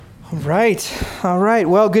All right.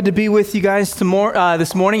 Well, good to be with you guys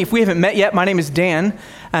this morning. If we haven't met yet, my name is Dan,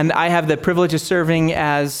 and I have the privilege of serving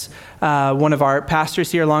as one of our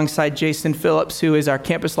pastors here alongside Jason Phillips, who is our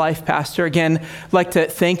campus life pastor. Again, I'd like to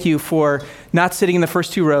thank you for not sitting in the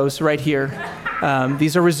first two rows right here.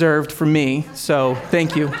 These are reserved for me, so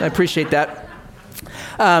thank you. I appreciate that.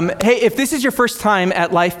 Hey, if this is your first time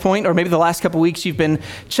at Life Point, or maybe the last couple weeks you've been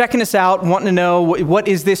checking us out, wanting to know what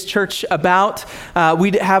is this church about,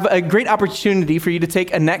 we'd have a great opportunity for you to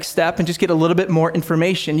take a next step and just get a little bit more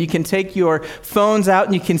information. You can take your phones out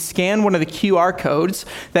and you can scan one of the QR codes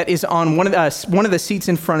that is on one of the seats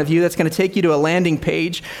in front of you. That's going to take you to a landing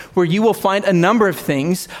page where you will find a number of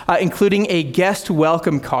things, including a guest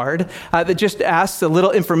welcome card that just asks a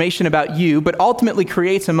little information about you, but ultimately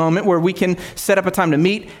creates a moment where we can set up a time to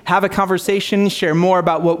meet, have a conversation, share more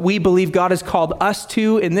about what we believe God has called us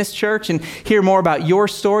to in this church, and hear more about your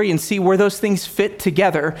story and see where those things fit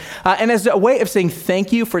together. And as a way of saying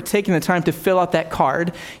thank you for taking the time to fill out that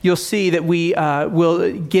card, you'll see that we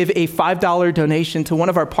will give a $5 donation to one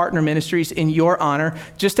of our partner ministries in your honor,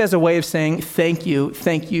 just as a way of saying thank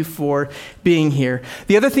you for being here.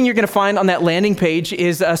 The other thing you're going to find on that landing page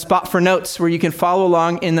is a spot for notes where you can follow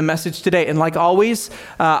along in the message today. And like always,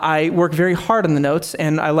 I work very hard on the notes,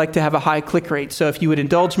 and I like to have a high click rate. So if you would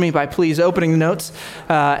indulge me by please opening the notes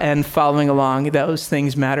and following along, those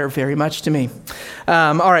things matter very much to me.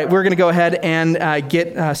 All right, we're going to go ahead and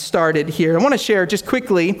get started here. I want to share just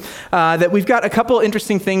quickly that we've got a couple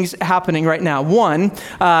interesting things happening right now. One,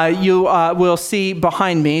 you will see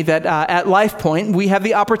behind me that at Life Point, we have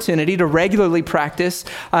the opportunity to regularly practice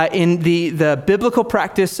in the biblical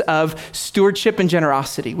practice of stewardship and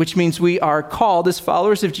generosity, which means we are called as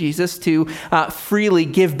followers of Jesus to freely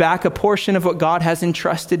give back a portion of what God has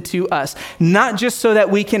entrusted to us, not just so that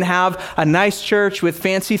we can have a nice church with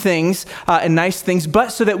fancy things and nice things, but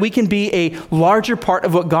so that we can be a larger part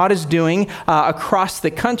of what God is doing across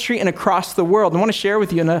the country and across the world. I want to share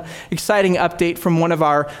with you an exciting update from one of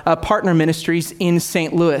our partner ministries in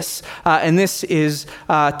St. Louis, and this is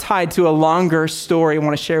tied to a longer story I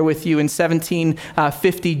want to share with you. In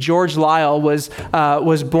 1750, George Liele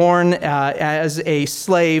was born as a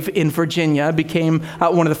slave in Virginia, became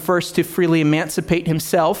one of the first to freely emancipate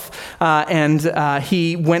himself, and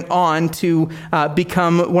he went on to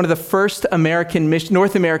become one of the first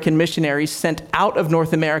North American missionaries sent out of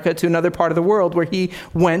North America to another part of the world, where he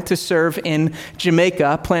went to serve in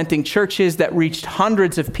Jamaica, planting churches that reached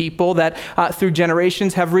hundreds of people, that through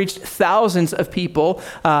generations have reached thousands of people,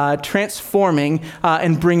 transforming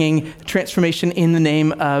and bringing transformation in the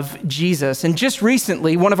name of Jesus. And just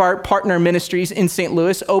recently, one of our partner ministries in St.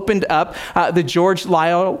 Louis opened up the George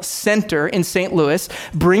Liele Center in St. Louis,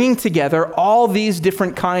 bringing together all these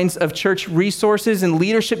different kinds of church resources and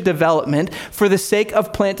leadership development for the sake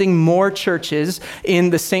of planting more churches in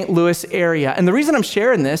the St. Louis area. And the reason I'm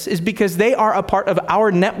sharing this is because they are a part of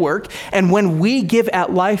our network, and when we give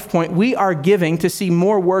at Life Point, we are giving to see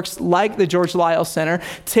more works like the George Liele Center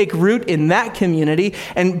take root in that community,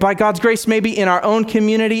 and by God's grace, maybe in our own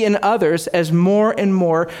community and others, as more and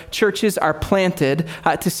more churches are planted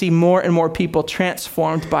to see more and more people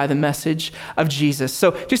transformed by the message of Jesus.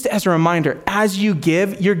 So just as a reminder, as you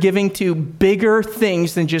give, you're giving to bigger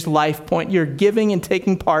things than just Life Point. You're giving and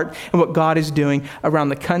taking part in what God is doing around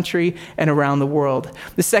the country and around the world.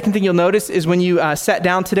 The second thing you'll notice is when you sat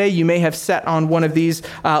down today, you may have sat on one of these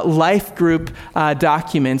life group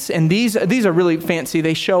documents. And these are really fancy.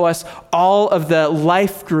 They show us all of the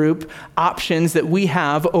life group options that we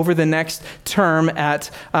have over the next term at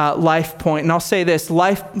Life Point. And I'll say this,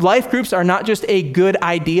 life groups are not just a good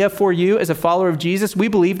idea for you as a follower of Jesus. We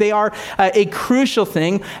believe they are a crucial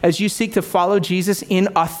thing as you seek to follow Jesus in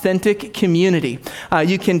authentic community.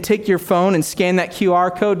 You can take your phone and scan that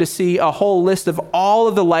QR code to see a whole list of all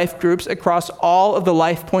of the life groups across all of the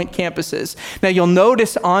Life Point campuses. Now, you'll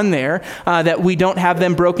notice on there that we don't have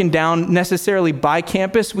them broken down necessarily by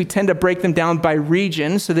campus. We tend to break them down by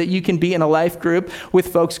region so that you can be in a life group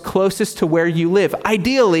with folks closest to where you live.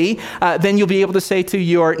 Ideally, then you'll be able to say to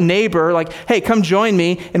your neighbor, like, hey, come join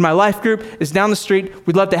me in my life group. It's down the street.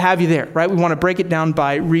 We'd love to have you there, right? We want to break it down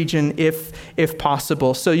by region if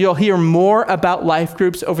possible. So you'll hear more about life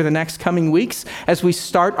groups over the next coming weeks as we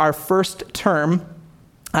start our first term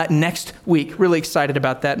next week. Really excited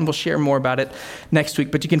about that, and we'll share more about it next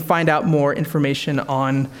week. But you can find out more information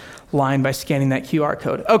online by scanning that QR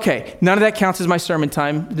code. Okay, none of that counts as my sermon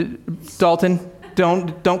time. Dalton,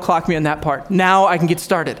 don't clock me on that part. Now I can get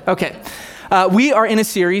started. Okay. We are in a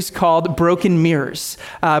series called Broken Mirrors.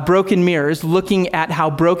 Broken Mirrors, looking at how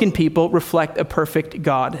broken people reflect a perfect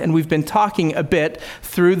God. And we've been talking a bit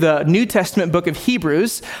through the New Testament book of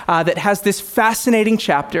Hebrews that has this fascinating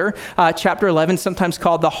chapter, chapter 11, sometimes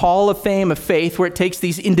called the Hall of Fame of Faith, where it takes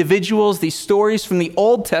these individuals, these stories from the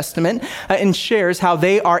Old Testament, and shares how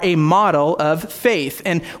they are a model of faith.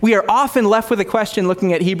 And we are often left with a question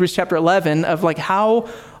looking at Hebrews chapter 11 of like, how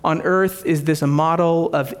on earth is this a model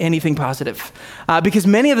of anything positive? Because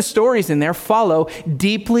many of the stories in there follow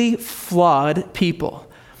deeply flawed people.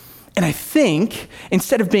 And I think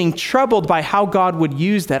instead of being troubled by how God would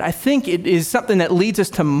use that, I think it is something that leads us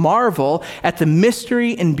to marvel at the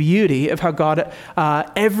mystery and beauty of how God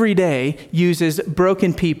every day uses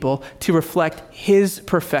broken people to reflect his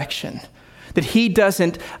perfection. That he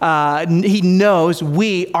knows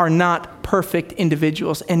we are not perfect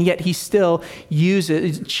individuals, and yet he still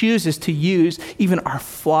chooses to use even our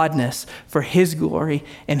flawedness for his glory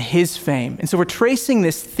and his fame. And so we're tracing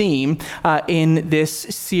this theme in this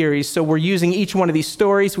series. So we're using each one of these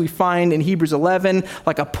stories we find in Hebrews 11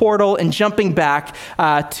 like a portal and jumping back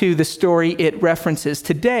to the story it references.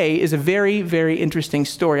 Today is a very, very interesting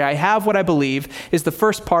story. I have what I believe is the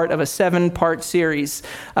first part of a 7-part series,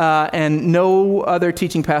 and no other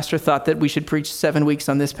teaching pastor thought that we should preach 7 weeks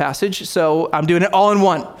on this passage. So I'm doing it all in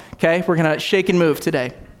one, okay? We're going to shake and move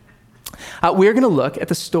today. We're going to look at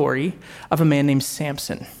the story of a man named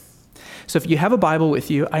Samson. So if you have a Bible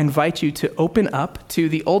with you, I invite you to open up to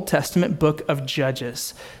the Old Testament book of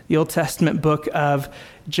Judges. The Old Testament book of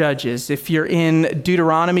Judges. If you're in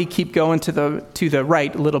Deuteronomy, keep going to the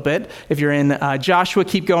right a little bit. If you're in Joshua,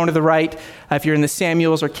 keep going to the right. If you're in the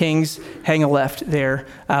Samuels or Kings, hang a left there.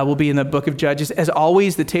 We'll be in the book of Judges. As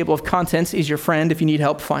always, the table of contents is your friend if you need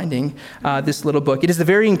help finding this little book. It is a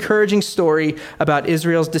very encouraging story about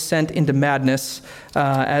Israel's descent into madness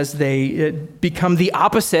as they become the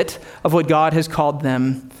opposite of what God has called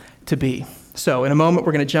them to be. So in a moment,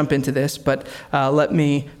 we're going to jump into this, but let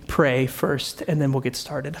me pray first, and then we'll get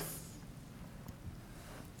started.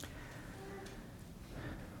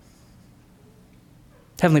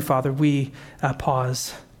 Heavenly Father, we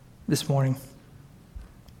pause this morning.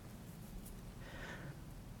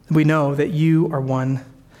 We know that you are one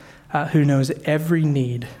who knows every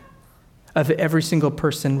need of every single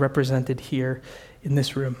person represented here in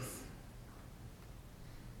this room.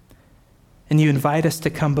 And you invite us to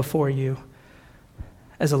come before you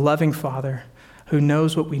as a loving Father who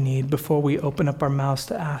knows what we need before we open up our mouths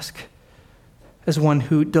to ask, as one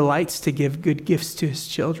who delights to give good gifts to his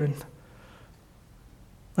children.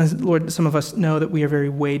 Lord, some of us know that we are very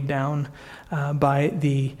weighed down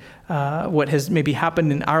by what has maybe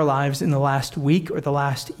happened in our lives in the last week or the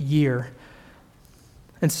last year.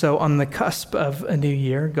 And so on the cusp of a new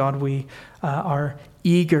year, God, we are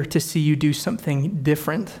eager to see you do something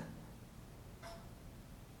different.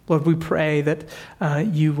 Lord, we pray that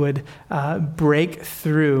you would break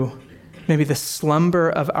through maybe the slumber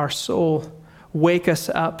of our soul, wake us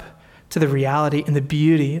up to the reality and the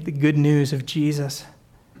beauty, the good news of Jesus.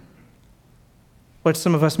 Lord,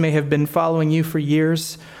 some of us may have been following you for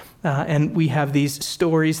years, and we have these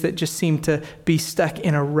stories that just seem to be stuck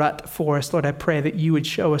in a rut for us. Lord, I pray that you would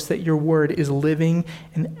show us that your word is living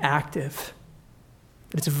and active,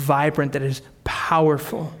 that it's vibrant, that it is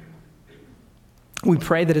powerful. We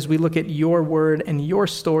pray that as we look at your word and your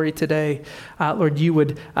story today, Lord, you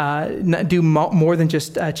would not do more than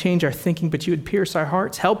just change our thinking, but you would pierce our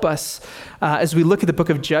hearts. Help us as we look at the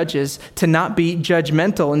book of Judges to not be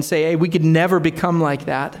judgmental and say, hey, we could never become like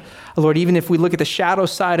that. Lord, even if we look at the shadow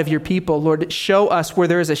side of your people, Lord, show us where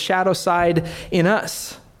there is a shadow side in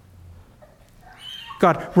us.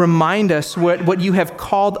 God, remind us what you have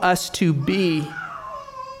called us to be.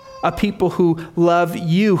 A people who love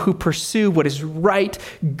you, who pursue what is right,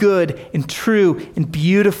 good, and true, and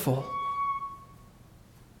beautiful.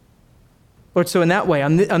 Lord, so in that way,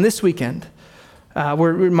 on this weekend,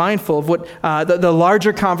 we're mindful of what the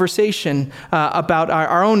larger conversation about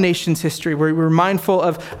our own nation's history. We're mindful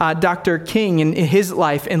of Dr. King and his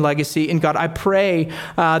life and legacy. And God, I pray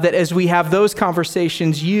that as we have those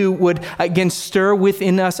conversations, you would again stir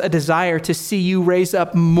within us a desire to see you raise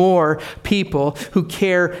up more people who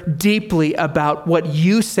care deeply about what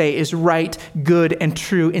you say is right, good, and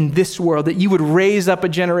true in this world. That you would raise up a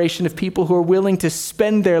generation of people who are willing to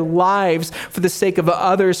spend their lives for the sake of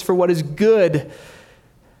others for what is good.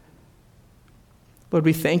 Lord,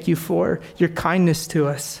 we thank you for your kindness to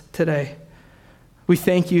us today. We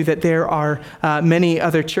thank you that there are many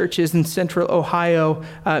other churches in Central Ohio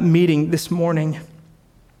meeting this morning.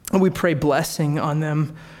 And we pray blessing on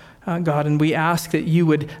them. God, and we ask that you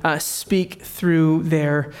would speak through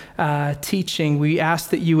their teaching. We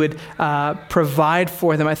ask that you would provide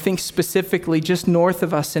for them. I think specifically just north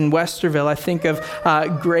of us in Westerville, I think of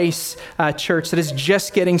Grace Church that is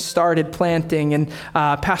just getting started planting, and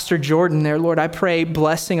Pastor Jordan there, Lord, I pray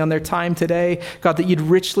blessing on their time today. God, that you'd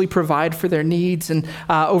richly provide for their needs, and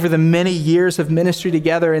over the many years of ministry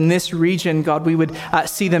together in this region, God, we would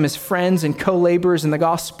see them as friends and co-laborers in the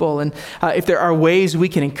gospel, and if there are ways we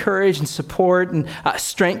can encourage and support and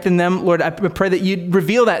strengthen them, Lord, I pray that you'd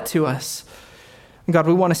reveal that to us. God,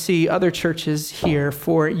 we want to see other churches here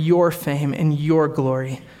for your fame and your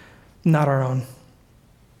glory, not our own.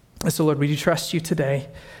 And so, Lord, we do trust you today.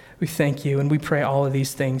 We thank you, and we pray all of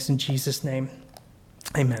these things in Jesus' name.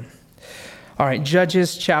 Amen. All right,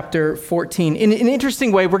 Judges chapter 14. In an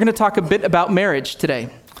interesting way, we're going to talk a bit about marriage today.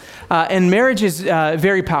 And marriage is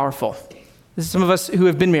very powerful. Some of us who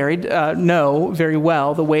have been married know very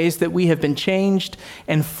well the ways that we have been changed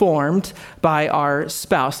and formed by our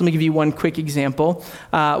spouse. Let me give you one quick example.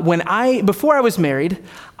 Before I was married,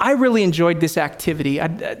 I really enjoyed this activity.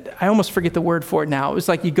 I almost forget the word for it now. It was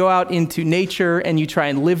like you go out into nature and you try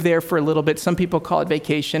and live there for a little bit. Some people call it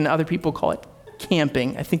vacation. Other people call it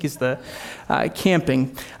camping, I think is the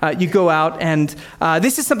camping. You go out, and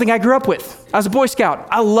this is something I grew up with. I was a Boy Scout.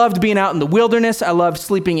 I loved being out in the wilderness. I loved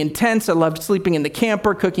sleeping in tents. I loved sleeping in the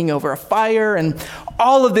camper, cooking over a fire, and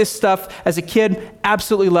all of this stuff as a kid.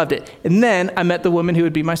 Absolutely loved it. And then I met the woman who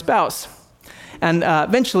would be my spouse. And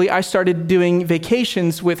eventually I started doing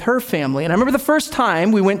vacations with her family. And I remember the first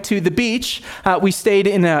time we went to the beach, we stayed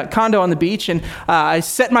in a condo on the beach, and I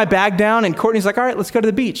set my bag down, and Courtney's like, all right, let's go to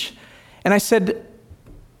the beach. And I said,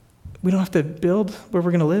 we don't have to build where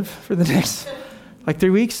we're going to live for the next 3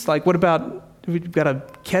 weeks. What about, we've got to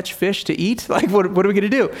catch fish to eat? What are we going to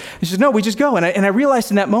do? And she said, no, we just go. And I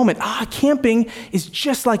realized in that moment, camping is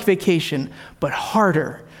just like vacation, but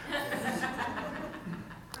harder.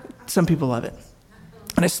 Some people love it.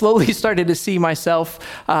 And I slowly started to see myself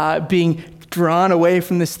being drawn away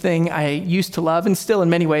from this thing I used to love. And still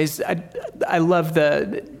in many ways, I love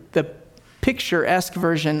the picturesque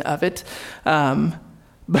version of it,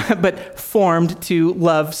 but formed to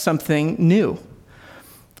love something new.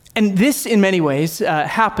 And this, in many ways,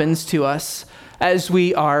 happens to us as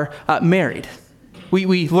we are married.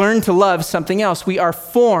 We learn to love something else. We are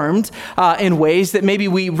formed in ways that maybe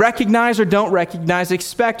we recognize or don't recognize,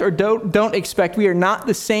 expect or don't expect. We are not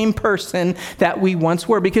the same person that we once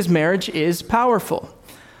were, because marriage is powerful.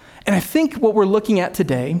 And I think what we're looking at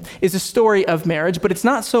today is a story of marriage, but it's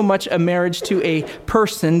not so much a marriage to a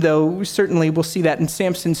person, though certainly we'll see that in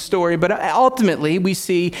Samson's story, but ultimately we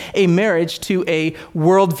see a marriage to a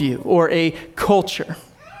worldview or a culture.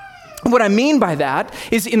 What I mean by that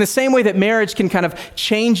is in the same way that marriage can kind of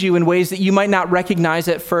change you in ways that you might not recognize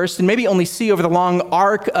at first and maybe only see over the long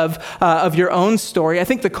arc of your own story. I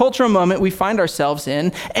think the cultural moment we find ourselves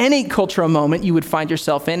in, any cultural moment you would find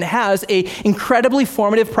yourself in, has an incredibly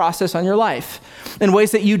formative process on your life in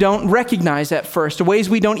ways that you don't recognize at first, ways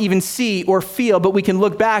we don't even see or feel, but we can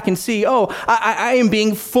look back and see, I am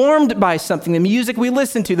being formed by something. The music we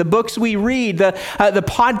listen to, the books we read, the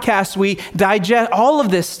podcasts we digest, all of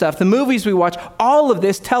this stuff, the movies we watch, all of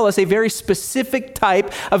this tell us a very specific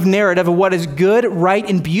type of narrative of what is good, right,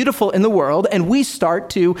 and beautiful in the world, and we start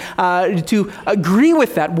to agree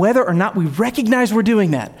with that, whether or not we recognize we're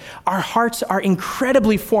doing that. Our hearts are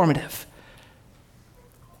incredibly formative.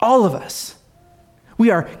 All of us. We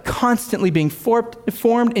are constantly being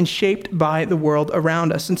formed and shaped by the world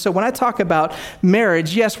around us. And so when I talk about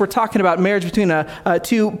marriage, yes, we're talking about marriage between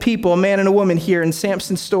two people, a man and a woman here in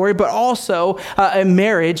Samson's story, but also a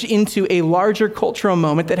marriage into a larger cultural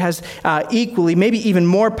moment that has equally, maybe even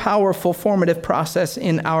more powerful formative process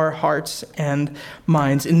in our hearts and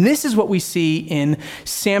minds. And this is what we see in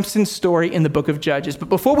Samson's story in the book of Judges. But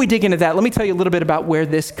before we dig into that, let me tell you a little bit about where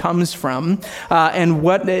this comes from and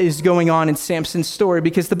what is going on in Samson's story,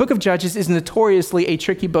 because the book of Judges is notoriously a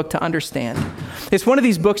tricky book to understand. It's one of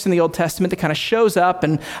these books in the Old Testament that kind of shows up,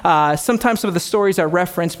 and sometimes some of the stories are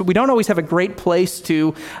referenced, but we don't always have a great place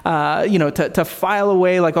to file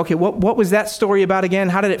away, okay, what was that story about again?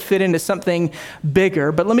 How did it fit into something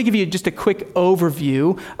bigger? But let me give you just a quick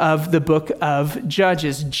overview of the book of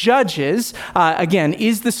Judges. Judges, again,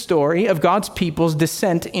 is the story of God's people's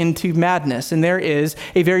descent into madness, and there is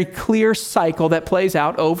a very clear cycle that plays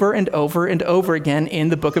out over and over and over again in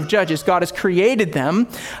the book of Judges. God has created them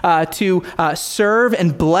to serve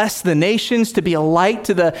and bless the nations, to be a light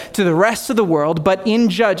to the rest of the world. But in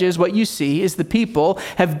Judges, what you see is the people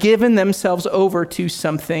have given themselves over to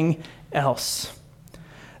something else.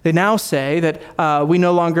 They now say that we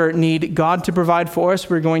no longer need God to provide for us.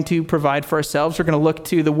 We're going to provide for ourselves. We're going to look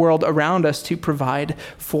to the world around us to provide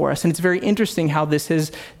for us. And it's very interesting how this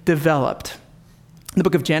has developed. In the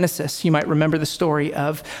book of Genesis, you might remember the story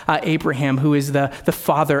of Abraham, who is the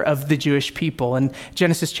father of the Jewish people. In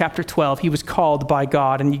Genesis chapter 12, he was called by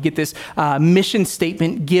God, and you get this mission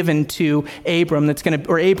statement given to Abraham that's going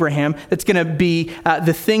to be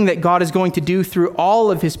the thing that God is going to do through all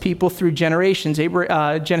of his people through generations.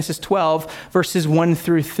 Genesis 12, verses 1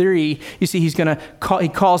 through 3, you see he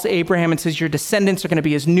calls Abraham and says, your descendants are going to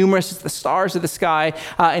be as numerous as the stars of the sky.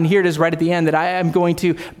 And here it is right at the end, that I am going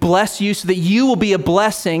to bless you so that you will be a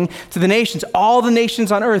blessing to the nations. All the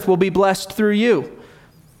nations on earth will be blessed through you.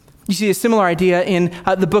 You see a similar idea in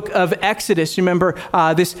the book of Exodus. You remember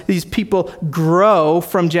these people grow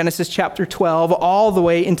from Genesis chapter 12 all the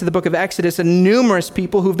way into the book of Exodus, and numerous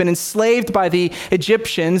people who've been enslaved by the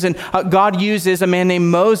Egyptians. And God uses a man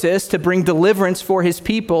named Moses to bring deliverance for his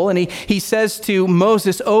people. And he says to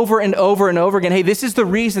Moses over and over and over again, hey, this is the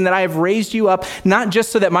reason that I have raised you up, not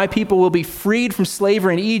just so that my people will be freed from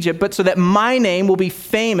slavery in Egypt, but so that my name will be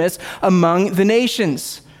famous among the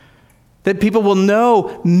nations. That people will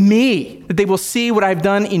know me, that they will see what I've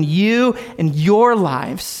done in you and your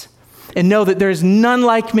lives and know that there is none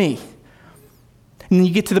like me. And then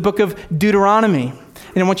you get to the book of Deuteronomy.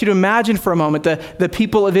 And I want you to imagine for a moment the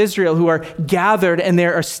people of Israel who are gathered and they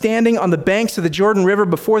are standing on the banks of the Jordan River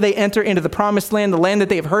before they enter into the promised land, the land that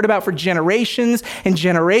they have heard about for generations and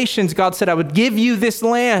generations. God said, I would give you this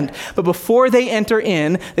land. But before they enter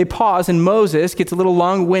in, they pause, and Moses gets a little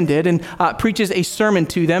long-winded and preaches a sermon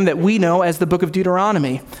to them that we know as the book of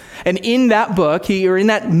Deuteronomy. And in that book, in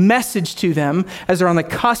that message to them, as they're on the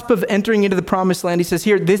cusp of entering into the promised land, he says,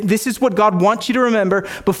 here, this is what God wants you to remember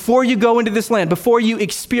before you go into this land, before you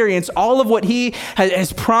experience all of what he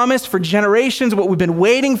has promised for generations, what we've been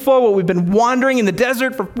waiting for, what we've been wandering in the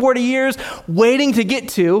desert for 40 years, waiting to get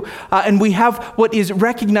to. And we have what is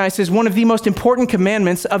recognized as one of the most important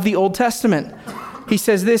commandments of the Old Testament. He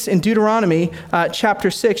says this in Deuteronomy chapter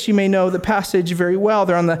 6. You may know the passage very well.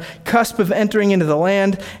 They're on the cusp of entering into the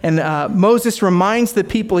land. And Moses reminds the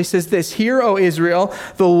people, he says this, hear, O Israel,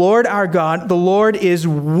 the Lord our God, the Lord is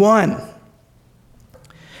one.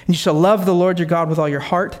 And you shall love the Lord your God with all your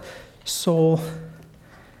heart, soul,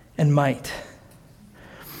 and might.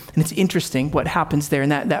 And it's interesting what happens there in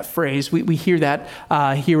that phrase. We hear that,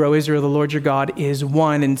 hear, O Israel, the Lord your God is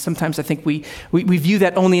one. And sometimes I think we view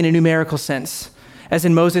that only in a numerical sense. As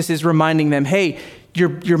in Moses is reminding them, hey,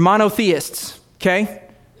 you're monotheists, okay?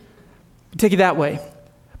 Take it that way.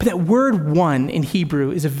 But that word one in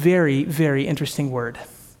Hebrew is a very, very interesting word.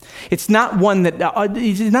 It's not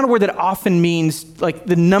it's not a word that often means like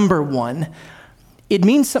the number one. It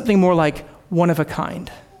means something more like one of a kind,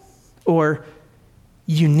 or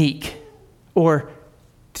unique, or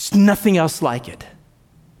there's nothing else like it.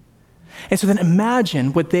 And so then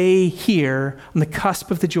imagine what they hear on the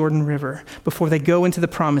cusp of the Jordan River before they go into the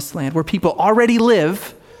promised land where people already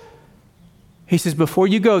live. He says, before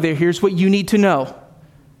you go there, here's what you need to know.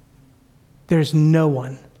 There's no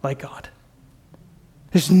one like God.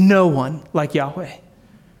 There's no one like Yahweh.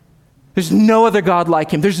 There's no other God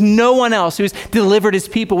like him. There's no one else who has delivered his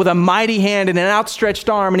people with a mighty hand and an outstretched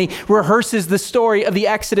arm. And he rehearses the story of the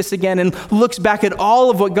Exodus again and looks back at all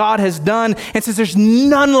of what God has done and says, there's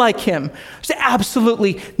none like him. There's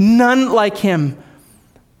absolutely none like him.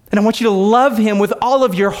 And I want you to love him with all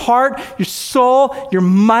of your heart, your soul, your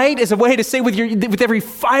might, as a way to say with every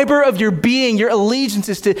fiber of your being, your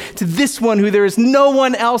allegiances to this one who there is no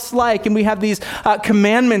one else like. And we have these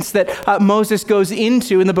commandments that Moses goes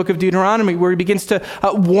into in the book of Deuteronomy, where he begins to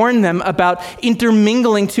warn them about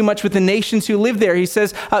intermingling too much with the nations who live there. He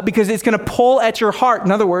says, because it's going to pull at your heart.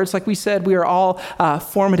 In other words, like we said, we are all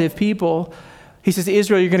formative people. He says,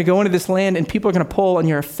 Israel, you're going to go into this land and people are going to pull on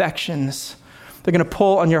your affections. They're going to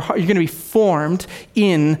pull on your heart. You're going to be formed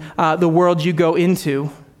in the world you go into.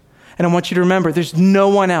 And I want you to remember, there's no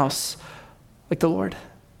one else like the Lord.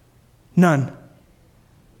 None.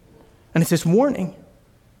 And it's this warning.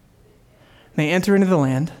 They enter into the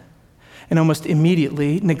land and almost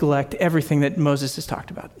immediately neglect everything that Moses has talked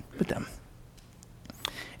about with them.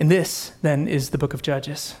 And this, then, is the book of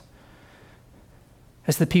Judges.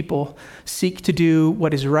 As the people seek to do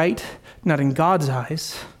what is right, not in God's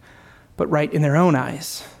eyes, but right in their own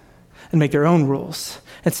eyes, and make their own rules,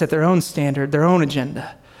 and set their own standard, their own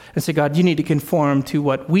agenda, and say, God, you need to conform to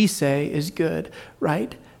what we say is good,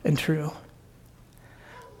 right, and true.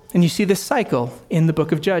 And you see this cycle in the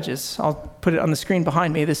book of Judges. I'll put it on the screen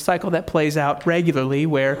behind me. This cycle that plays out regularly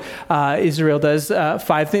where Israel does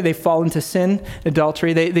 5 things. They fall into sin,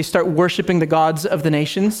 adultery. They start worshiping the gods of the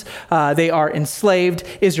nations. They are enslaved.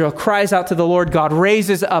 Israel cries out to the Lord. God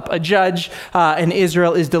raises up a judge, and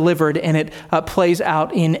Israel is delivered. And it plays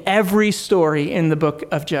out in every story in the book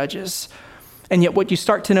of Judges. And yet what you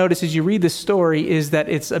start to notice as you read this story is that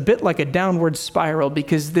it's a bit like a downward spiral,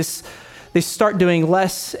 because they start doing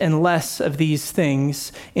less and less of these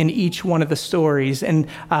things in each one of the stories. And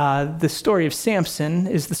the story of Samson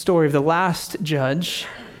is the story of the last judge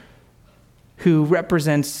who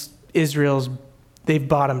represents they've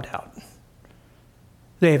bottomed out.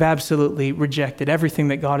 They have absolutely rejected everything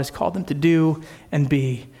that God has called them to do and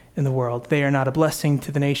be in the world. They are not a blessing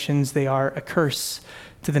to the nations. They are a curse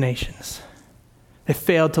to the nations. They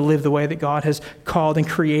failed to live the way that God has called and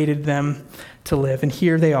created them to live. And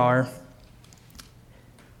here they are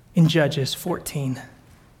in Judges 14. And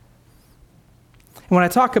when I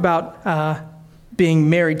talk about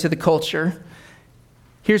being married to the culture,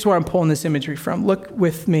 here's where I'm pulling this imagery from. Look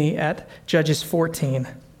with me at Judges 14,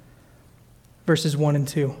 verses 1 and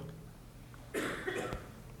 2.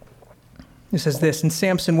 It says this, "And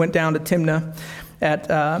Samson went down to Timnah,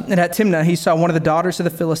 and at Timnah he saw one of the daughters of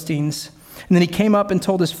the Philistines. And then he came up and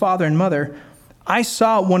told his father and mother, 'I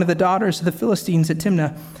saw one of the daughters of the Philistines at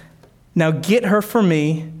Timnah. Now get her for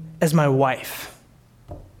me as my wife.'"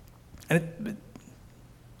 And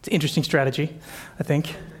it's an interesting strategy, I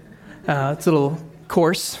think. It's a little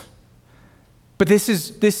coarse. But this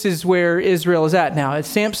is where Israel is at now.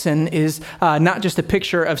 Samson is not just a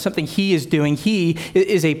picture of something he is doing. He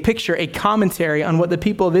is a picture, a commentary on what the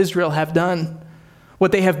people of Israel have done,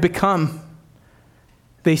 what they have become.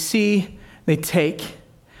 They see, they take.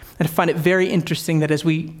 And I find it very interesting that as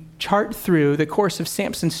we chart through the course of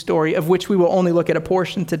Samson's story, of which we will only look at a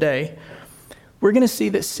portion today, we're going to see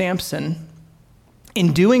that Samson,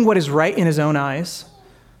 in doing what is right in his own eyes,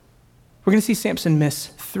 we're going to see Samson miss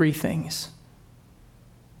 3 things.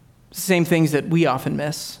 It's the same things that we often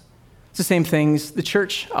miss. It's the same things the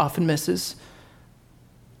church often misses.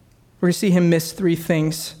 We're going to see him miss 3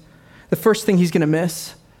 things. The first thing he's going to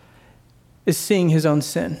miss is seeing his own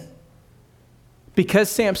sin. Because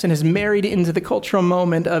Samson has married into the cultural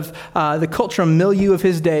moment of the cultural milieu of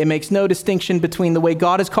his day, makes no distinction between the way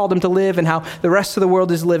God has called him to live and how the rest of the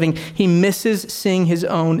world is living, he misses seeing his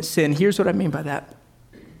own sin. Here's what I mean by that.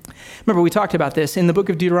 Remember, we talked about this in the book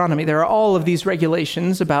of Deuteronomy. There are all of these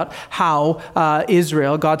regulations about how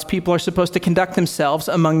Israel, God's people, are supposed to conduct themselves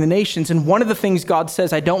among the nations. And one of the things God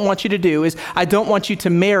says, I don't want you to do is, I don't want you to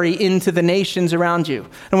marry into the nations around you.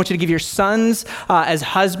 I don't want you to give your sons as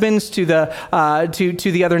husbands to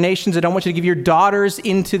the other nations. I don't want you to give your daughters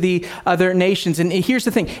into the other nations. And here's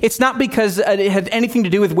the thing. It's not because it had anything to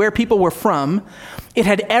do with where people were from. It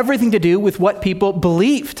had everything to do with what people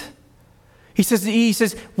believed. He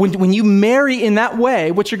says, when you marry in that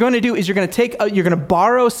way, what you're going to do is you're going to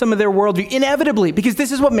borrow some of their worldview, inevitably, because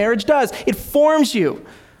this is what marriage does. It forms you.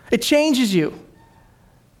 It changes you.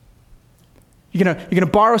 You're going to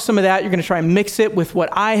borrow some of that. You're going to try and mix it with what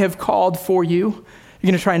I have called for you.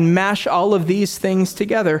 You're going to try and mash all of these things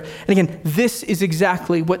together. And again, this is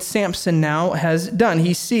exactly what Samson now has done.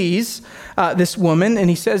 He sees this woman and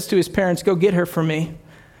he says to his parents, "Go get her for me.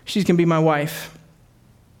 She's going to be my wife."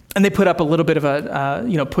 And they put up a little bit of a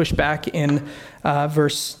pushback in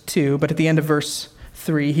verse 2, but at the end of verse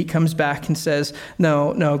 3, he comes back and says,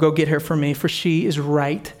 no, go get her for me, for she is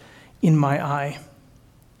right in my eye.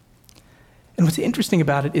 And what's interesting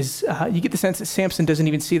about it is you get the sense that Samson doesn't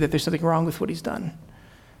even see that there's something wrong with what he's done.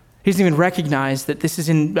 He doesn't even recognize that this is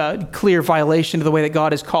in clear violation of the way that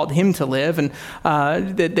God has called him to live, and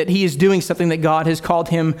that he is doing something that God has called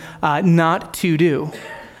him not to do.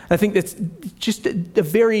 I think that's just a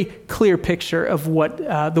very clear picture of what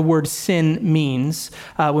the word sin means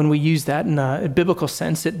when we use that in a biblical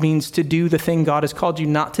sense. It means to do the thing God has called you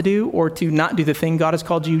not to do, or to not do the thing God has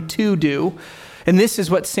called you to do. And this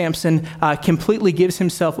is what Samson completely gives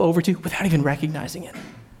himself over to without even recognizing it.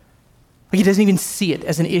 Like, he doesn't even see it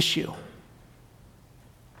as an issue.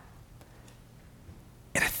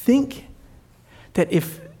 And I think that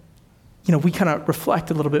if we kind of reflect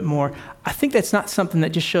a little bit more, I think that's not something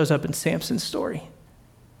that just shows up in Samson's story.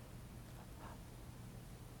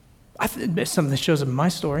 I think it's something that shows up in my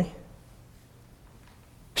story.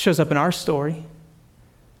 It shows up in our story.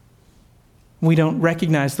 We don't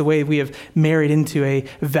recognize the way we have married into a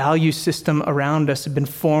value system around us, have been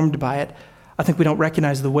formed by it. I think we don't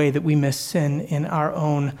recognize the way that we miss sin in our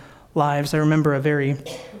own lives. I remember a very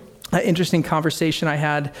interesting conversation I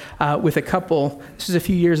had with a couple. This was a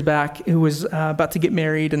few years back, who was about to get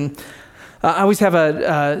married, and I always have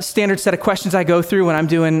a standard set of questions I go through when I'm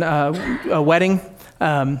doing a wedding.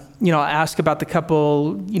 I'll ask about the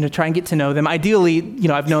couple, try and get to know them. Ideally,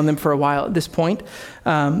 I've known them for a while at this point.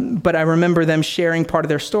 But I remember them sharing part of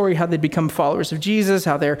their story, how they become followers of Jesus,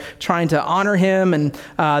 how they're trying to honor him, and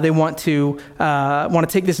they want to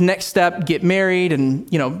take this next step, get married,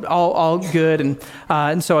 and, all good.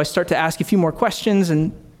 And so I start to ask a few more questions,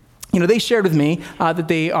 and they shared with me that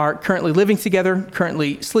they are currently living together,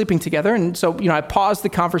 currently sleeping together. And so, I paused the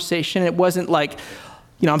conversation. It wasn't like,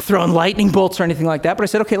 I'm throwing lightning bolts or anything like that, but I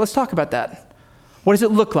said, okay, let's talk about that. What does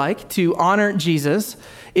it look like to honor Jesus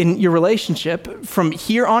in your relationship from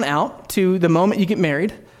here on out to the moment you get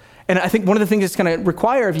married? And I think one of the things it's going to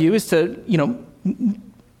require of you is to,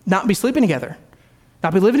 not be sleeping together,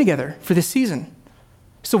 not be living together for this season.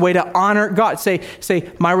 It's a way to honor God.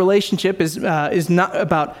 Say, my relationship is not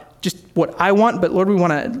about just what I want, but Lord, we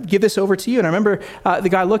want to give this over to you. And I remember the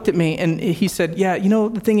guy looked at me and he said, yeah,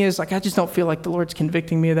 the thing is, I just don't feel like the Lord's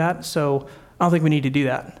convicting me of that, so I don't think we need to do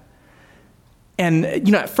that. And,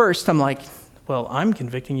 at first I'm like, well, I'm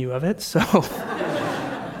convicting you of it, so.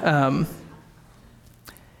 And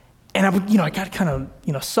I got kind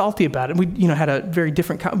of, salty about it. We, had a very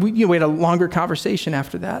different, we had a longer conversation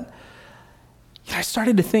after that. I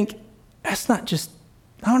started to think,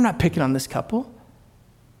 I'm not picking on this couple.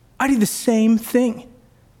 I do the same thing.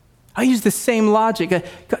 I use the same logic.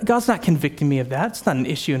 God's not convicting me of that. It's not an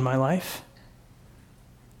issue in my life.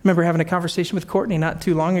 I remember having a conversation with Courtney not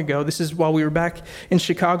too long ago. This is while we were back in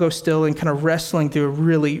Chicago still and kind of wrestling through a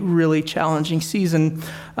really, really challenging season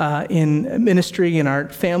in ministry and our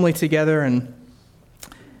family together. And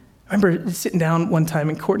I remember sitting down one time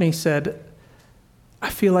and Courtney said,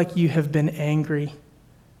 I feel like you have been angry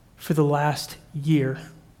for the last year,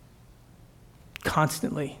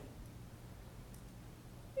 constantly.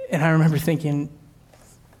 And I remember thinking,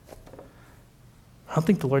 I don't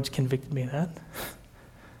think the Lord's convicted me of that.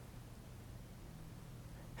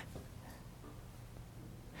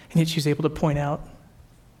 And yet she was able to point out,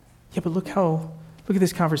 yeah, but look at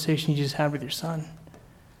this conversation you just had with your son.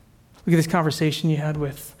 Look at this conversation you had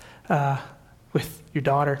with your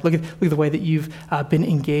daughter. Look at the way that you've been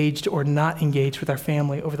engaged or not engaged with our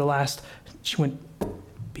family over the last, she went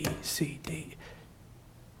B, C, D.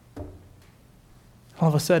 All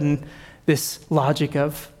of a sudden, this logic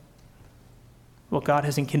of, well, God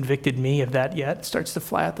hasn't convicted me of that yet, starts to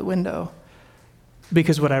fly out the window.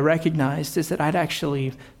 Because what I recognized is that I'd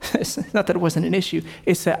actually, it's not that it wasn't an issue,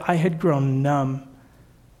 it's that I had grown numb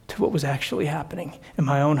to what was actually happening in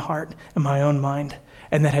my own heart, in my own mind,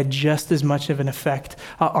 and that had just as much of an effect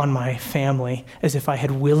on my family as if I had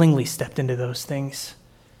willingly stepped into those things.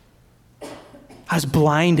 I was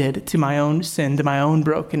blinded to my own sin, to my own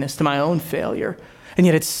brokenness, to my own failure. And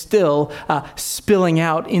yet it's still spilling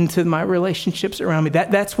out into my relationships around me.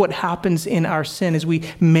 That's what happens in our sin, is we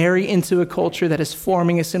marry into a culture that is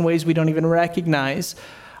forming us in ways we don't even recognize.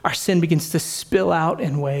 Our sin begins to spill out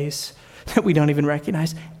in ways that we don't even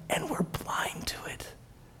recognize, and we're blind to it.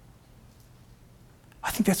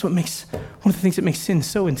 I think that's one of the things that makes sin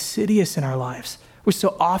so insidious in our lives. We're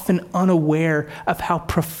so often unaware of how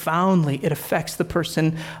profoundly it affects the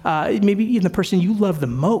person, maybe even the person you love the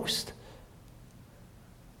most.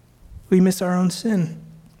 We miss our own sin.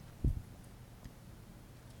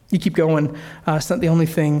 You keep going. It's not the only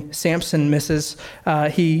thing Samson misses.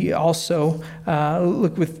 He also,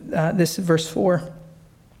 look with this verse 4.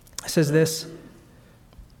 It says this.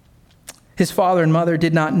 His father and mother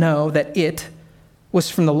did not know that it was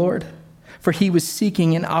from the Lord, for he was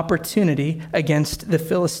seeking an opportunity against the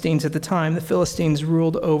Philistines at the time. The Philistines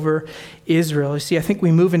ruled over Israel. You see, I think we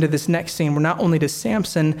move into this next scene where not only does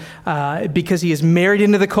Samson, because he is married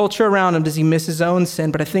into the culture around him, does he miss his own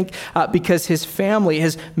sin, but I think because his family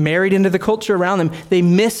has married into the culture around them, they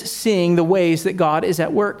miss seeing the ways that God is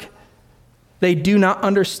at work. They do not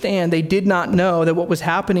understand. They did not know that what was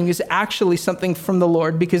happening is actually something from the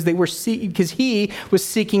Lord because he was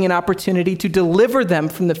seeking an opportunity to deliver them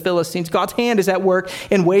from the Philistines. God's hand is at work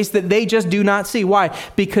in ways that they just do not see. Why?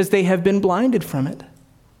 Because they have been blinded from it.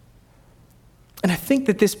 And I think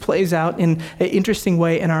that this plays out in an interesting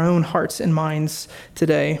way in our own hearts and minds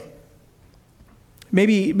today.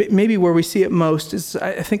 Maybe where we see it most is,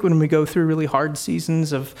 I think, when we go through really hard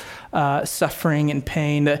seasons of suffering and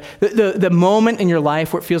pain, the moment in your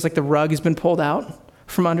life where it feels like the rug has been pulled out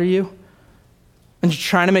from under you, and you're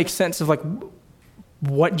trying to make sense of like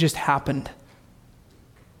what just happened.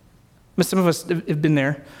 But some of us have been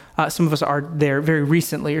there. Some of us are there very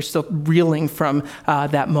recently, or still reeling from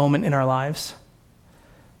that moment in our lives.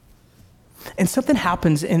 And something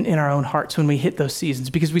happens in our own hearts when we hit those seasons,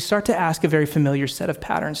 because we start to ask a very familiar set of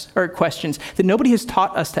patterns or questions that nobody has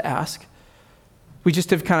taught us to ask. We just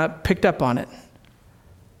have kind of picked up on it.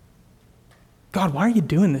 God, why are you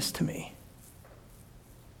doing this to me?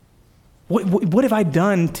 What have I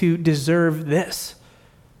done to deserve this?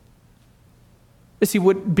 You see,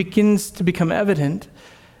 what begins to become evident,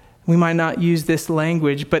 we might not use this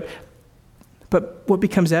language, but what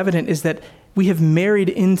becomes evident is that we have married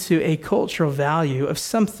into a cultural value of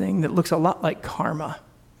something that looks a lot like karma.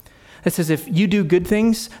 It says if you do good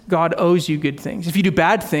things, God owes you good things. If you do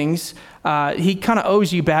bad things, he kind of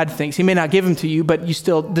owes you bad things. He may not give them to you, but you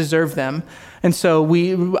still deserve them. And so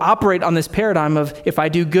we operate on this paradigm of if I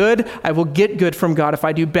do good, I will get good from God. If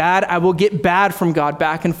I do bad, I will get bad from God,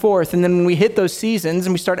 back and forth. And then when we hit those seasons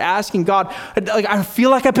and we start asking God, like, I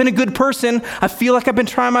feel like I've been a good person. I feel like I've been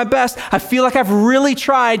trying my best. I feel like I've really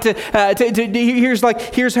tried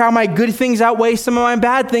here's how my good things outweigh some of my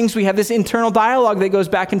bad things. We have this internal dialogue that goes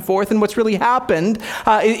back and forth. And what's really happened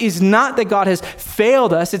is not that God has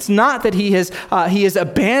failed us. It's not that he has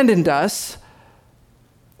abandoned us.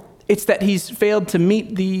 It's that he's failed to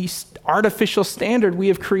meet the artificial standard we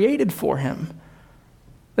have created for him.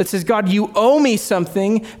 That says, God, you owe me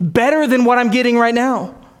something better than what I'm getting right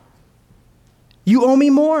now. You owe me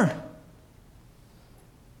more.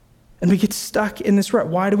 And we get stuck in this rut.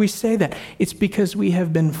 Why do we say that? It's because we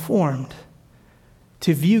have been formed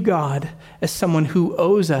to view God as someone who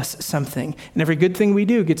owes us something. And every good thing we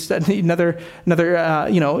do gets another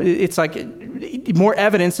it's like more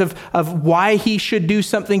evidence of why he should do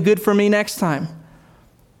something good for me next time.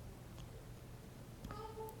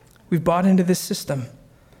 We've bought into this system.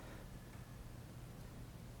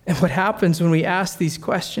 And what happens when we ask these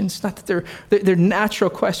questions, not that they're natural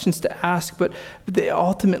questions to ask, but they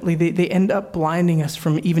ultimately end up blinding us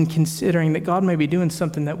from even considering that God may be doing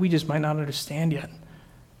something that we just might not understand yet,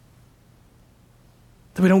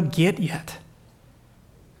 that we don't get yet.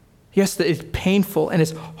 Yes, that it's painful and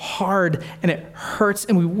it's hard and it hurts,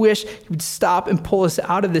 and we wish he would stop and pull us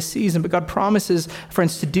out of this season. But God promises,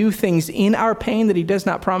 friends, to do things in our pain that he does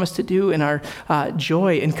not promise to do in our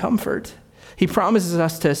joy and comfort. He promises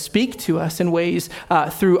us to speak to us in ways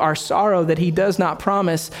through our sorrow that he does not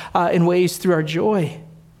promise in ways through our joy.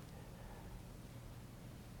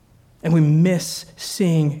 And we miss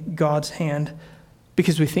seeing God's hand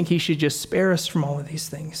because we think he should just spare us from all of these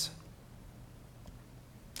things.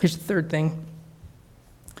 Here's the third thing.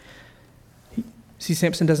 See,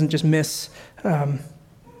 Samson doesn't just miss, he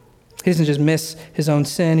doesn't just miss his own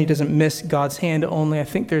sin. He doesn't miss God's hand only. I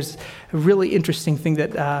think there's a really interesting thing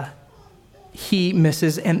that he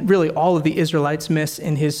misses, and really all of the Israelites miss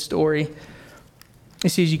in his story. You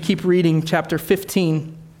see, as you keep reading chapter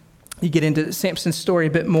 15, you get into Samson's story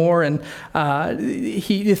a bit more, and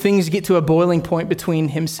things get to a boiling point between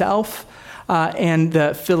himself and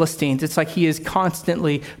the Philistines. It's like he is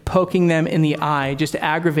constantly poking them in the eye, just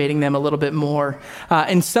aggravating them a little bit more.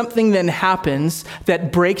 And something then happens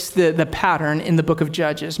that breaks the pattern in the book of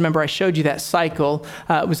Judges. Remember, I showed you that cycle.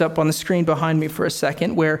 It was up on the screen behind me for a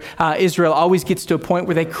second, where Israel always gets to a point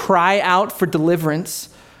where they cry out for deliverance.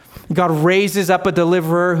 God raises up a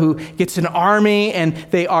deliverer who gets an army, and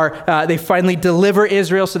they finally deliver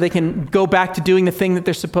Israel so they can go back to doing the thing that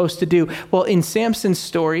they're supposed to do. Well, in Samson's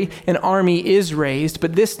story, an army is raised,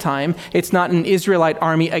 but this time it's not an Israelite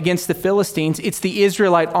army against the Philistines. It's the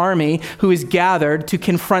Israelite army who is gathered to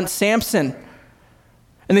confront Samson.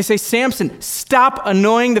 And they say, Samson, stop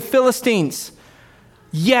annoying the Philistines.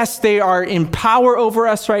 Yes, they are in power over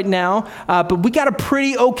us right now, but we got a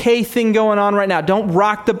pretty okay thing going on right now. Don't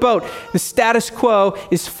rock the boat. The status quo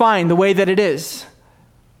is fine the way that it is.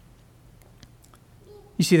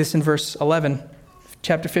 You see this in verse 11,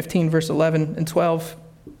 chapter 15, verse 11 and 12.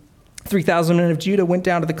 3,000 men of Judah went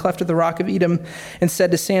down to the cleft of the rock of Edom and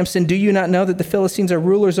said to Samson, do you not know that the Philistines are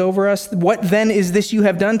rulers over us? What then is this you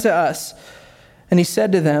have done to us? And he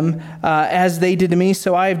said to them, as they did to me,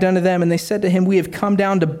 so I have done to them. And they said to him, we have come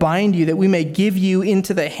down to bind you, that we may give you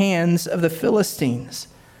into the hands of the Philistines.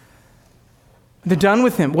 They're done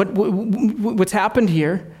with him. What's happened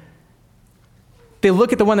here? They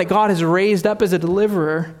look at the one that God has raised up as a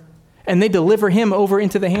deliverer, and they deliver him over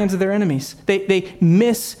into the hands of their enemies. They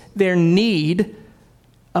miss their need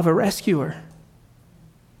of a rescuer.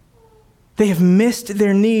 They have missed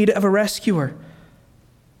their need of a rescuer.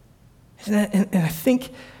 And I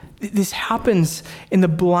think this happens in the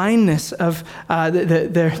blindness of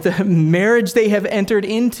the marriage they have entered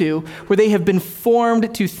into, where they have been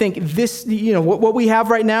formed to think this, what we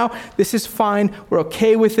have right now, this is fine. We're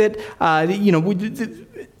okay with it.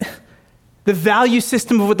 The value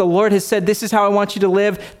system of what the Lord has said, this is how I want you to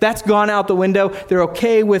live, that's gone out the window. They're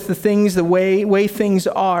okay with the way things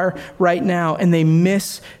are right now, and they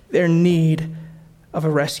miss their need of a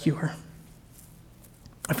rescuer.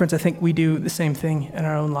 My friends, I think we do the same thing in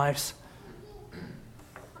our own lives.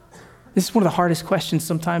 This is one of the hardest questions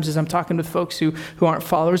sometimes as I'm talking with folks who aren't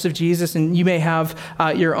followers of Jesus, and you may have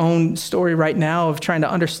your own story right now of trying to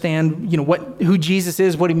understand, who Jesus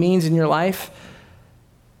is, what he means in your life.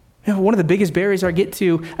 One of the biggest barriers I get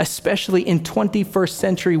to, especially in 21st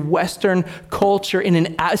century Western culture,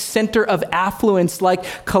 in a center of affluence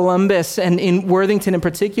like Columbus and in Worthington in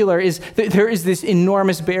particular, is that there is this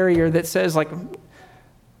enormous barrier that says, like,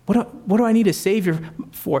 what do I need a savior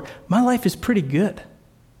for? My life is pretty good.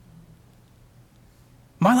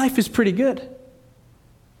 My life is pretty good.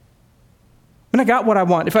 When I got what I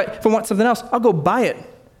want, if I want something else, I'll go buy it.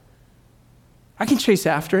 I can chase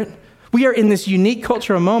after it. We are in this unique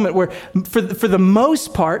cultural moment where, for the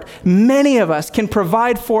most part, many of us can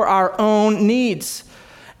provide for our own needs.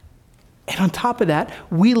 And on top of that,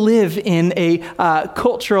 we live in a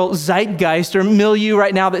cultural zeitgeist or milieu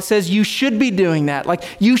right now that says you should be doing that. Like,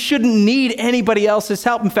 you shouldn't need anybody else's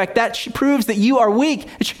help. In fact, that proves that you are weak,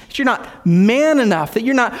 that you're not man enough, that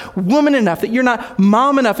you're not woman enough, that you're not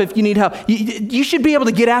mom enough if you need help. You should be able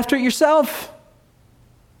to get after it yourself.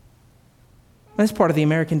 That's part of the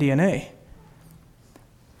American DNA.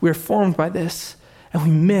 We're formed by this, and we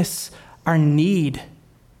miss our need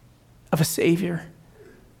of a Savior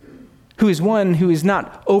who is one who has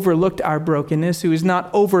not overlooked our brokenness, who has not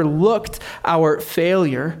overlooked our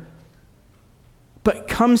failure, but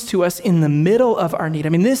comes to us in the middle of our need. I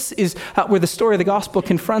mean, this is where the story of the gospel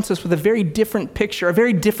confronts us with a very different picture, a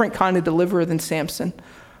very different kind of deliverer than Samson.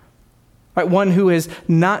 Right, one who has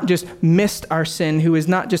not just missed our sin, who has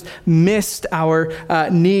not just missed our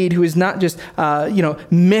need, who has not just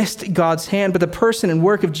missed God's hand, but the person and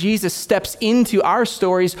work of Jesus steps into our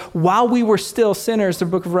stories while we were still sinners. The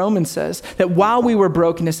book of Romans says that while we were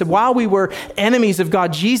brokenness, that while we were enemies of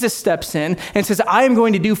God, Jesus steps in and says, I am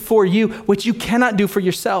going to do for you what you cannot do for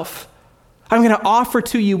yourself. I'm going to offer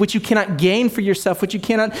to you what you cannot gain for yourself, what you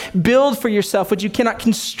cannot build for yourself, what you cannot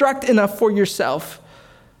construct enough for yourself.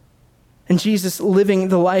 And Jesus, living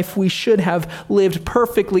the life we should have lived,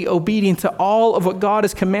 perfectly obedient to all of what God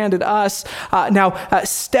has commanded us, now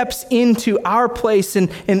steps into our place and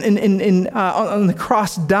on the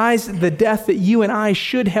cross dies the death that you and I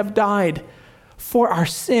should have died for our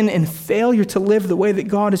sin and failure to live the way that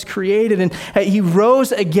God has created. And he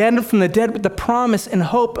rose again from the dead with the promise and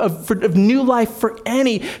hope of new life for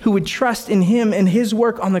any who would trust in him and his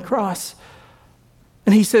work on the cross.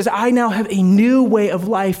 And he says, I now have a new way of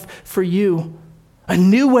life for you, a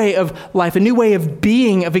new way of life, a new way of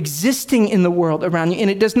being, of existing in the world around you. And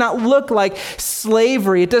it does not look like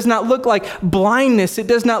slavery. It does not look like blindness. It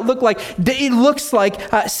does not look like, it looks like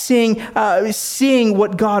seeing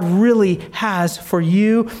what God really has for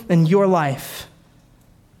you and your life.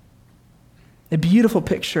 A beautiful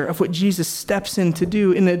picture of what Jesus steps in to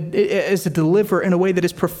do as a deliverer in a way that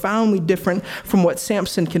is profoundly different from what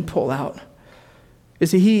Samson can pull out.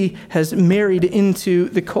 Is that he has married into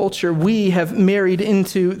the culture. We have married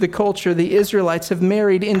into the culture. The Israelites have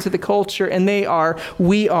married into the culture, and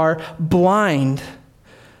we are blind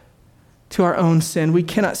to our own sin. We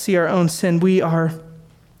cannot see our own sin. We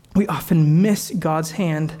often miss God's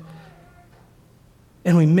hand,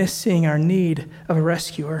 and we miss seeing our need of a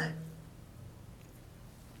rescuer.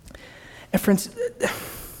 And friends,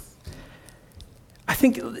 I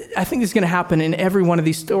think this is going to happen in every one of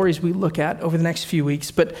these stories we look at over the next few weeks,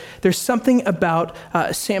 but there's something about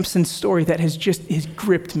Samson's story that has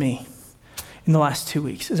gripped me in the last 2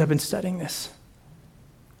 weeks as I've been studying this.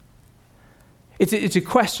 It's a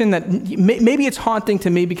question that maybe it's haunting to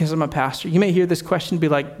me because I'm a pastor. You may hear this question and be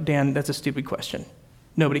like, Dan, that's a stupid question.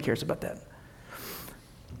 Nobody cares about that.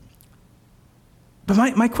 But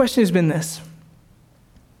my question has been this.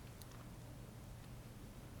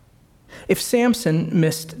 If Samson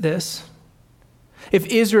missed this, if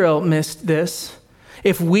Israel missed this,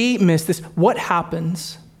 if we miss this, what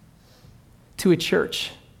happens to a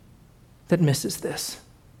church that misses this?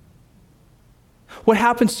 What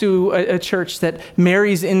happens to a church that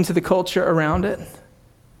marries into the culture around it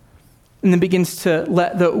and then begins to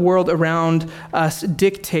let the world around us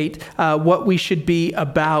dictate what we should be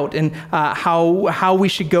about and how we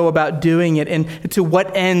should go about doing it and to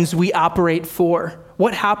what ends we operate for?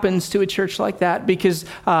 What happens to a church like that? Because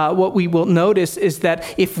what we will notice is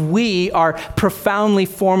that if we are profoundly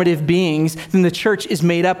formative beings, then the church is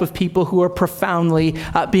made up of people who are profoundly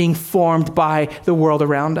being formed by the world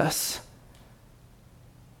around us.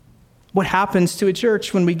 What happens to a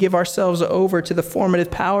church when we give ourselves over to the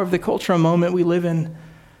formative power of the cultural moment we live in?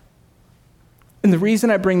 And the reason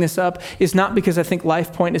I bring this up is not because I think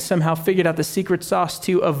LifePoint has somehow figured out the secret sauce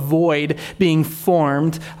to avoid being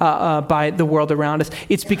formed by the world around us.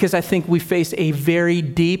 It's because I think we face a very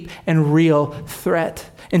deep and real threat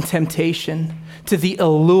and temptation to the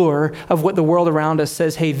allure of what the world around us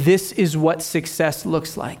says, hey, this is what success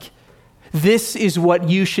looks like. This is what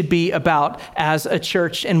you should be about as a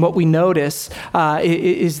church. And what we notice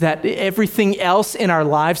is that everything else in our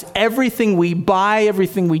lives, everything we buy,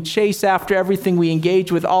 everything we chase after, everything we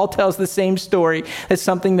engage with, all tells the same story, that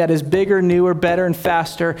something that is bigger, newer, better, and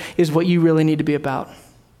faster is what you really need to be about.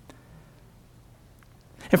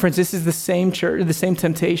 And friends, this is the same church, the same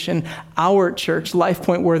temptation our church,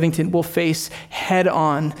 LifePoint Worthington, will face head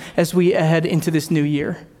on as we head into this new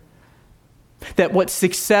year. That what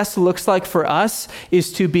success looks like for us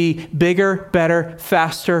is to be bigger, better,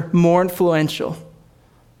 faster, more influential.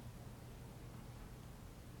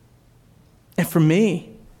 And for me,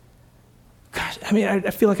 gosh, I mean, I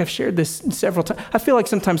feel like I've shared this several times. I feel like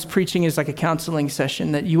sometimes preaching is like a counseling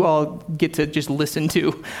session that you all get to just listen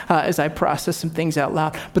to as I process some things out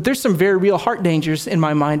loud. But there's some very real heart dangers in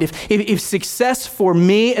my mind. If success for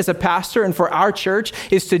me as a pastor and for our church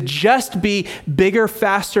is to just be bigger,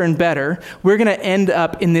 faster, and better, we're going to end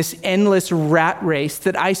up in this endless rat race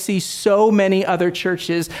that I see so many other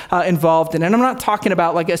churches involved in. And I'm not talking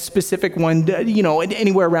about like a specific one,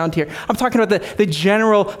 anywhere around here. I'm talking about the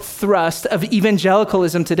general thrust of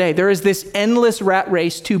evangelicalism today. There is this endless rat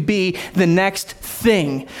race to be the next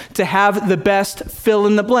thing, to have the best fill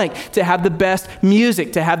in the blank, to have the best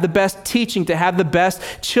music, to have the best teaching, to have the best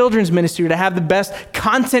children's ministry, to have the best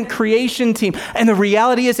content creation team. And the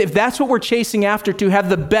reality is, if that's what we're chasing after, to have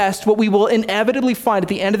the best, what we will inevitably find at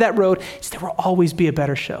the end of that road is there will always be a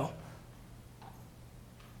better show.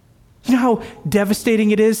 You know how devastating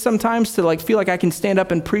it is sometimes to feel like I can stand up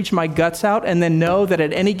and preach my guts out and then know that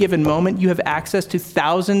at any given moment you have access to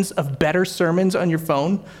thousands of better sermons on your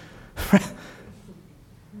phone?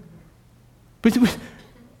 But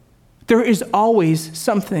there is always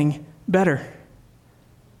something better.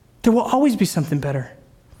 There will always be something better.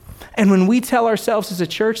 And when we tell ourselves as a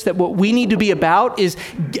church that what we need to be about is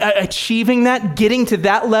achieving that, getting to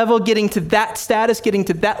that level, getting to that status, getting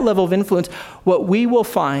to that level of influence, what we will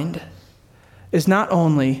find is not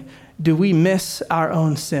only do we miss our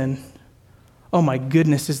own sin. Oh my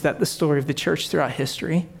goodness, is that the story of the church throughout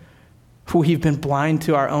history? We've been blind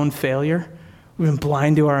to our own failure. We've been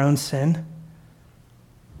blind to our own sin.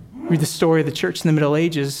 Read the story of the church in the Middle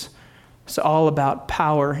Ages. It's all about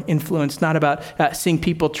power, influence, not about seeing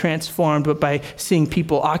people transformed, but by seeing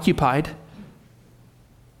people occupied.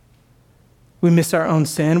 We miss our own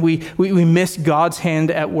sin. We miss God's hand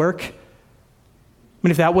at work. I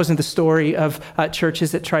mean, if that wasn't the story of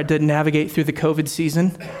churches that tried to navigate through the COVID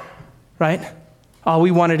season, right? All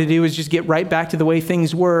we wanted to do was just get right back to the way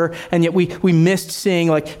things were, and yet we missed seeing,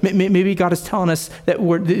 maybe God is telling us that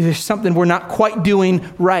there's something we're not quite doing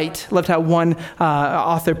right. Loved how one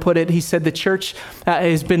author put it. He said the church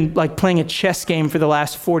has been like playing a chess game for the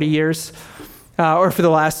last 40 years, or for the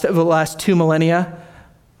last 2 millennia,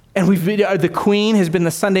 and the queen has been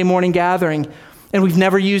the Sunday morning gathering, and we've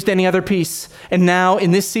never used any other piece. And now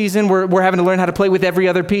in this season, we're having to learn how to play with every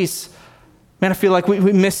other piece. Man, I feel like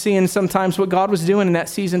we miss seeing sometimes what God was doing in that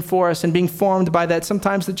season for us and being formed by that.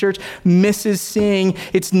 Sometimes the church misses seeing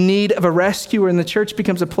its need of a rescuer, and the church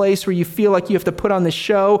becomes a place where you feel like you have to put on the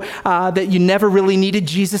show that you never really needed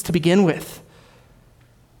Jesus to begin with.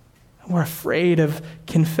 We're afraid of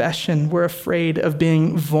confession. We're afraid of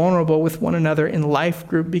being vulnerable with one another in life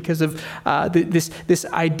group because of this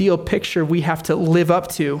ideal picture we have to live up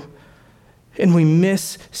to. And we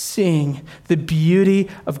miss seeing the beauty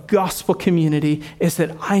of gospel community is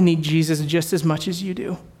that I need Jesus just as much as you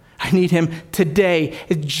do. I need him today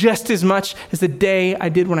just as much as the day I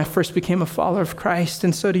did when I first became a follower of Christ,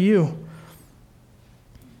 and so do you.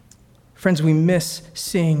 Friends, we miss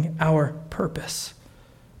seeing our purpose.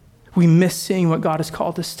 We miss seeing what God has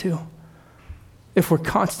called us to if we're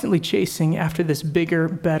constantly chasing after this bigger,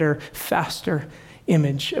 better, faster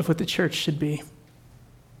image of what the church should be.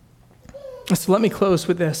 So let me close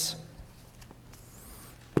with this.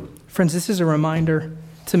 Friends, this is a reminder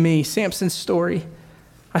to me. Samson's story,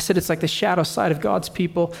 I said it's like the shadow side of God's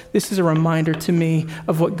people. This is a reminder to me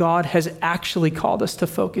of what God has actually called us to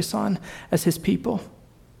focus on as his people,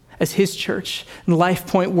 as his church, and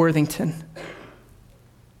LifePoint Worthington.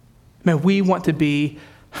 Man, we want to be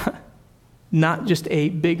not just a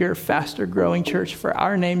bigger, faster growing church for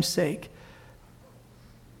our name's sake,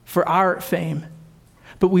 for our fame,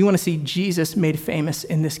 but we want to see Jesus made famous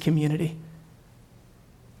in this community.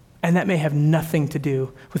 And that may have nothing to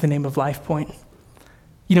do with the name of Life Point.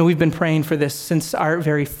 You know, we've been praying for this since our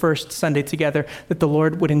very first Sunday together, that the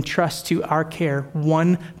Lord would entrust to our care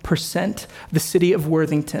 1% the city of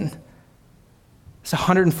Worthington. It's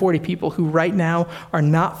 140 people who right now are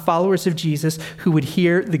not followers of Jesus, who would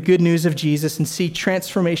hear the good news of Jesus and see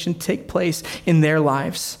transformation take place in their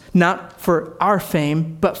lives. Not for our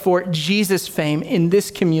fame, but for Jesus' fame in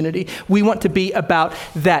this community. We want to be about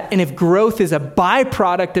that. And if growth is a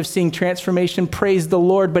byproduct of seeing transformation, praise the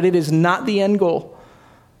Lord, but it is not the end goal.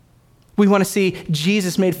 We want to see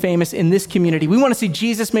Jesus made famous in this community. We want to see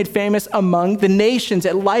Jesus made famous among the nations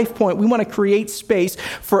at Life Point. We want to create space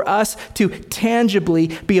for us to tangibly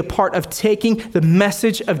be a part of taking the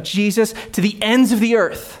message of Jesus to the ends of the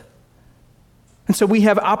earth. And so we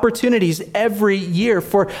have opportunities every year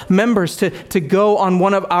for members to go on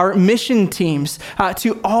one of our mission teams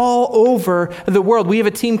to all over the world. We have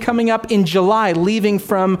a team coming up in July, leaving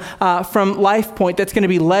from Life Point, that's going to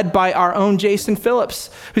be led by our own Jason Phillips,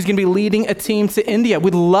 who's going to be leading a team to India.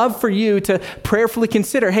 We'd love for you to prayerfully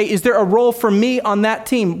consider, hey, is there a role for me on that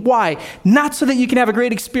team? Why? Not so that you can have a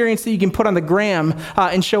great experience that you can put on the gram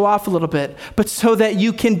and show off a little bit, but so that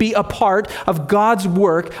you can be a part of God's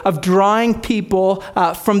work of drawing people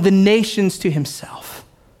from the nations to himself.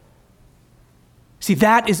 See,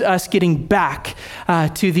 that is us getting back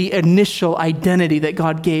to the initial identity that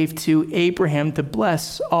God gave to Abraham to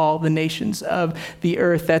bless all the nations of the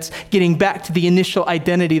earth. That's getting back to the initial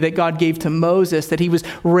identity that God gave to Moses, that he was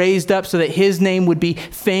raised up so that his name would be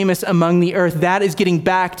famous among the earth. That is getting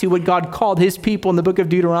back to what God called his people in the book of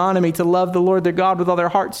Deuteronomy, to love the Lord their God with all their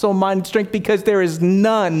heart, soul, mind, and strength, because there is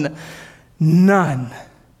none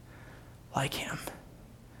like him.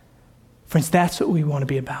 Friends, that's what we want to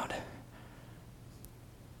be about.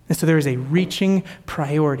 And so there is a reaching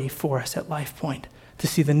priority for us at Life Point to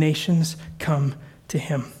see the nations come to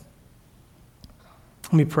him.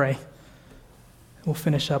 Let me pray. We'll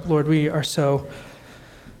finish up. Lord, we are so...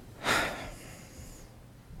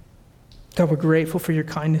 God, we're grateful for your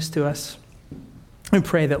kindness to us. We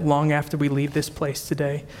pray that long after we leave this place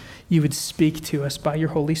today, you would speak to us by your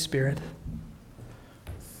Holy Spirit.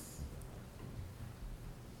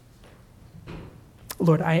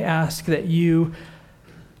 Lord, I ask that you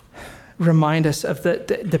remind us of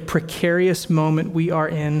the precarious moment we are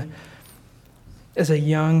in as a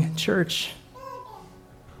young church.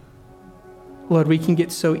 Lord, we can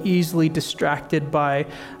get so easily distracted by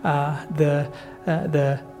the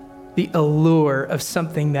allure of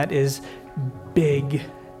something that is big.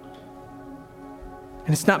 And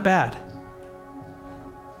it's not bad.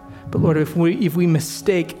 But Lord, if we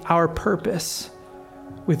mistake our purpose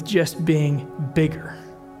with just being bigger,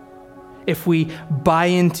 if we buy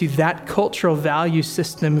into that cultural value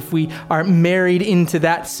system, if we are married into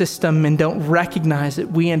that system and don't recognize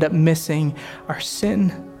it, we end up missing our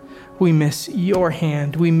sin. We miss your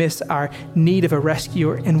hand. We miss our need of a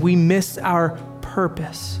rescuer, and we miss our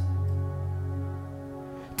purpose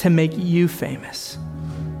to make you famous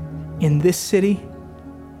in this city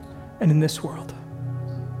and in this world.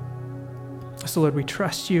 So Lord, we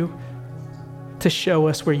trust you to show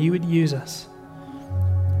us where you would use us.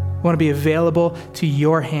 We want to be available to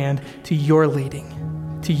your hand, to your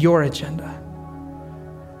leading, to your agenda.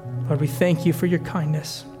 Lord, we thank you for your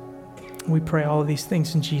kindness. We pray all of these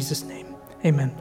things in Jesus' name. Amen.